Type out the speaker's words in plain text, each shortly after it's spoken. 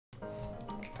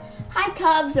Hi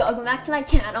Cubs, welcome back to my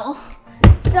channel.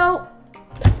 So,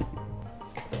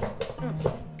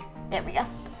 there we go.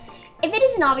 If it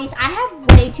isn't obvious, I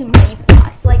have way too many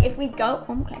plots. Like if we go,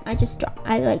 okay,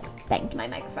 I like banged my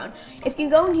microphone. If you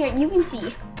go in here, you can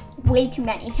see way too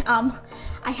many.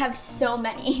 I have so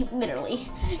many,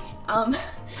 literally. And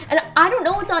I don't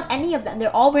know what's on any of them.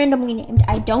 They're all randomly named.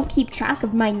 I don't keep track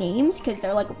of my names because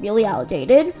they're like really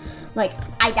outdated. Like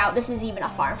I doubt this is even a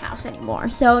farmhouse anymore.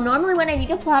 So normally when I need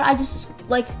a plot, I just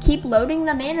like keep loading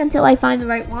them in until I find the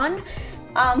right one.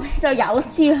 So yeah,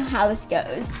 let's see how this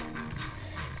goes.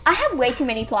 I have way too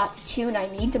many plots too, and I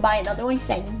need to buy another one because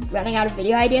I'm running out of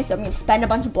video ideas. So I'm gonna spend a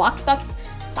bunch of Bloxburg,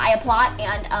 buy a plot,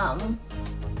 and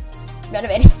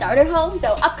renovate a starter home. So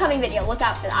upcoming video, look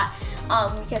out for that.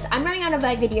 Because I'm running out of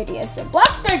my video ideas. So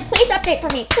bloxburg, please update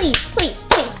for me, please.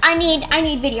 I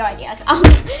need video ideas.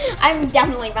 I'm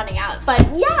definitely running out, but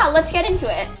yeah, let's get into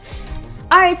it.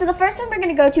 All right, so the first one we're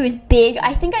gonna go to is big.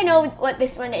 I think I know what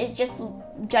this one is, just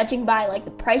judging by like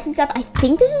the price and stuff. I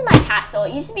think this is my castle.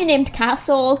 It used to be named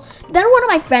Castle. Then one of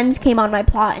my friends came on my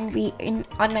plot and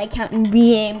on my account and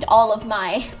renamed all of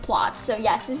my plots. So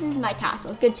yes, this is my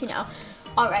castle. Good to know.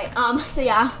 All right, so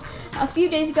yeah, a few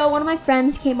days ago, one of my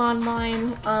friends came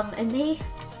online, and they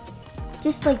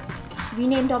just like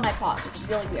renamed all my plots, which is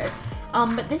really weird.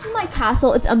 But this is my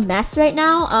castle. It's a mess right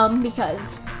now,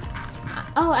 because,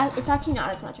 it's actually not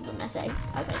as much of a mess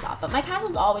as I thought, but my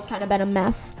castle's always kind of been a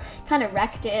mess. Kind of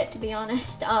wrecked it, to be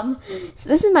honest. So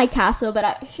this is my castle, but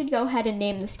I should go ahead and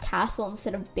name this castle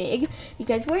instead of big,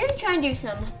 because we're gonna try and do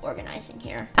some organizing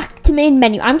here. Back to main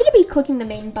menu. I'm gonna be clicking the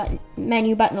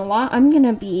menu button a lot. I'm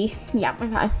gonna be, yeah,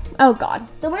 okay. Oh God.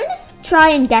 So we're gonna try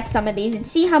and guess some of these and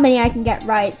see how many I can get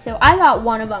right. So I got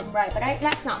one of them right, but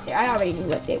that's not fair. I already knew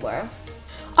what they were.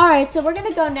 All right, so we're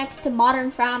gonna go next to modern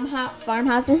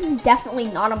farmhouse. This is definitely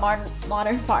not a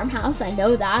modern farmhouse. I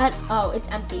know that. Oh, it's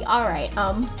empty. All right,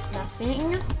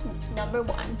 nothing. Number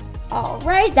one. All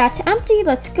right, that's empty.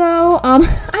 Let's go.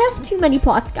 I have too many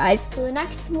plots, guys. So the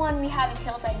next one we have is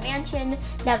Hillside Mansion.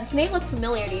 Now this may look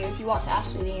familiar to you if you watch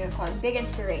Ashley the Unicorn. Big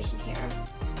inspiration here.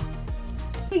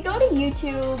 We go to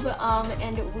YouTube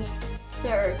and we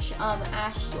search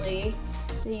Ashley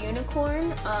the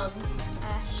Unicorn.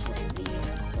 Ashley the Unicorn.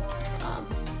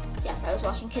 Yes, I was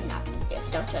watching kidnapping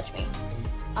videos. Don't judge me.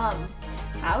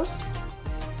 House.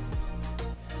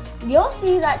 You'll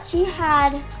see that she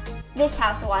had this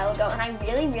house a while ago, and I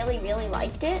really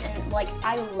liked it, and like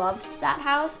I loved that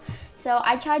house. So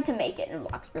I tried to make it in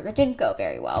Bloxburg. It didn't go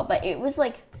very well, but it was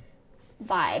like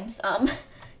vibes.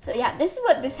 So yeah, this is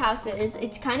what this house is.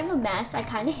 It's kind of a mess. I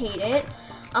kind of hate it.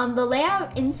 The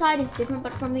layout inside is different,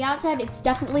 but from the outside, it's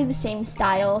definitely the same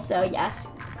style. So yes,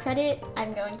 credit.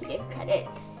 I'm going to give credit.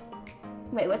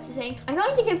 Wait, what's the saying? I'm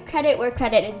going to give credit where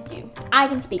credit is due. I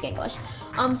can speak English.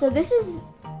 So this is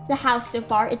the house so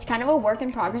far. It's kind of a work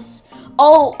in progress. Okay,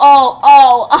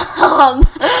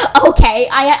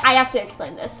 I have to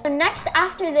explain this. So next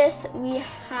after this, we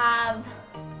have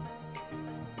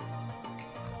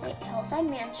Hillside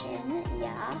Mansion.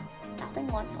 Yeah,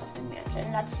 nothing on Hillside Mansion.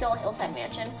 That's still a Hillside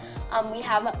Mansion. We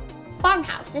have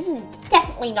farmhouse. This is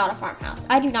definitely not a farmhouse.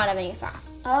 I do not have any farm.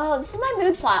 Oh, this is my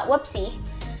mood plot. Whoopsie.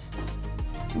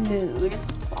 Mood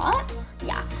plot?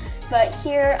 Yeah. But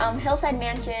here, Hillside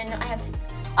Mansion, I have.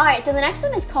 All right, so the next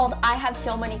one is called I Have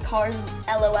So Many Cars,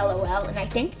 LOLOL, and I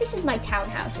think this is my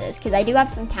townhouses, because I do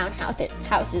have some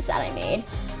townhouses that I made.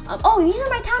 Oh, these are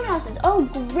my townhouses. Oh,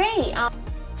 great.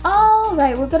 All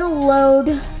right, we're gonna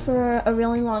load for a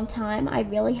really long time. I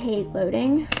really hate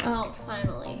loading. Oh,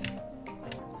 finally.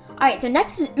 All right, so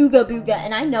next is Ooga Booga,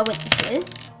 and I know what this is.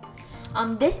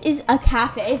 This is a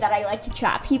cafe that I like to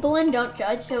trap people in. Don't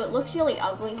judge. So it looks really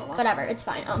ugly. Hold on. Whatever, it's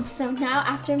fine. So now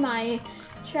after my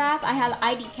trap, I have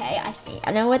IDK. I think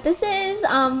I know what this is.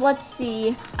 Let's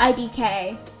see. IDK.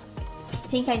 I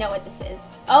think I know what this is.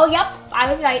 Oh, yep,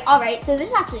 I was right. All right, so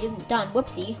this actually isn't done.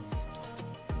 Whoopsie.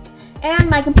 And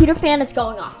my computer fan is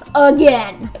going off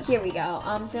again. Here we go.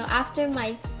 So after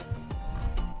my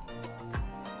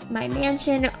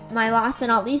mansion, my last but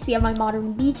not least, we have my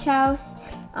modern beach house.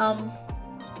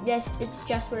 It's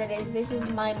just what it is. This is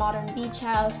my modern beach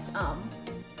house.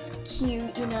 It's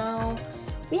cute, you know.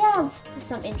 We have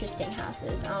some interesting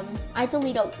houses. I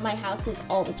delete my houses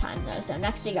all the time though, so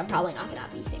next week I'm probably not gonna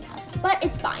have these same houses, but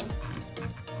it's fine.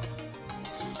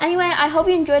 Anyway, I hope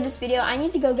you enjoyed this video. I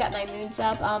need to go get my moods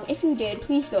up. If you did,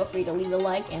 please feel free to leave a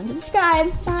like and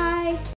subscribe. Bye!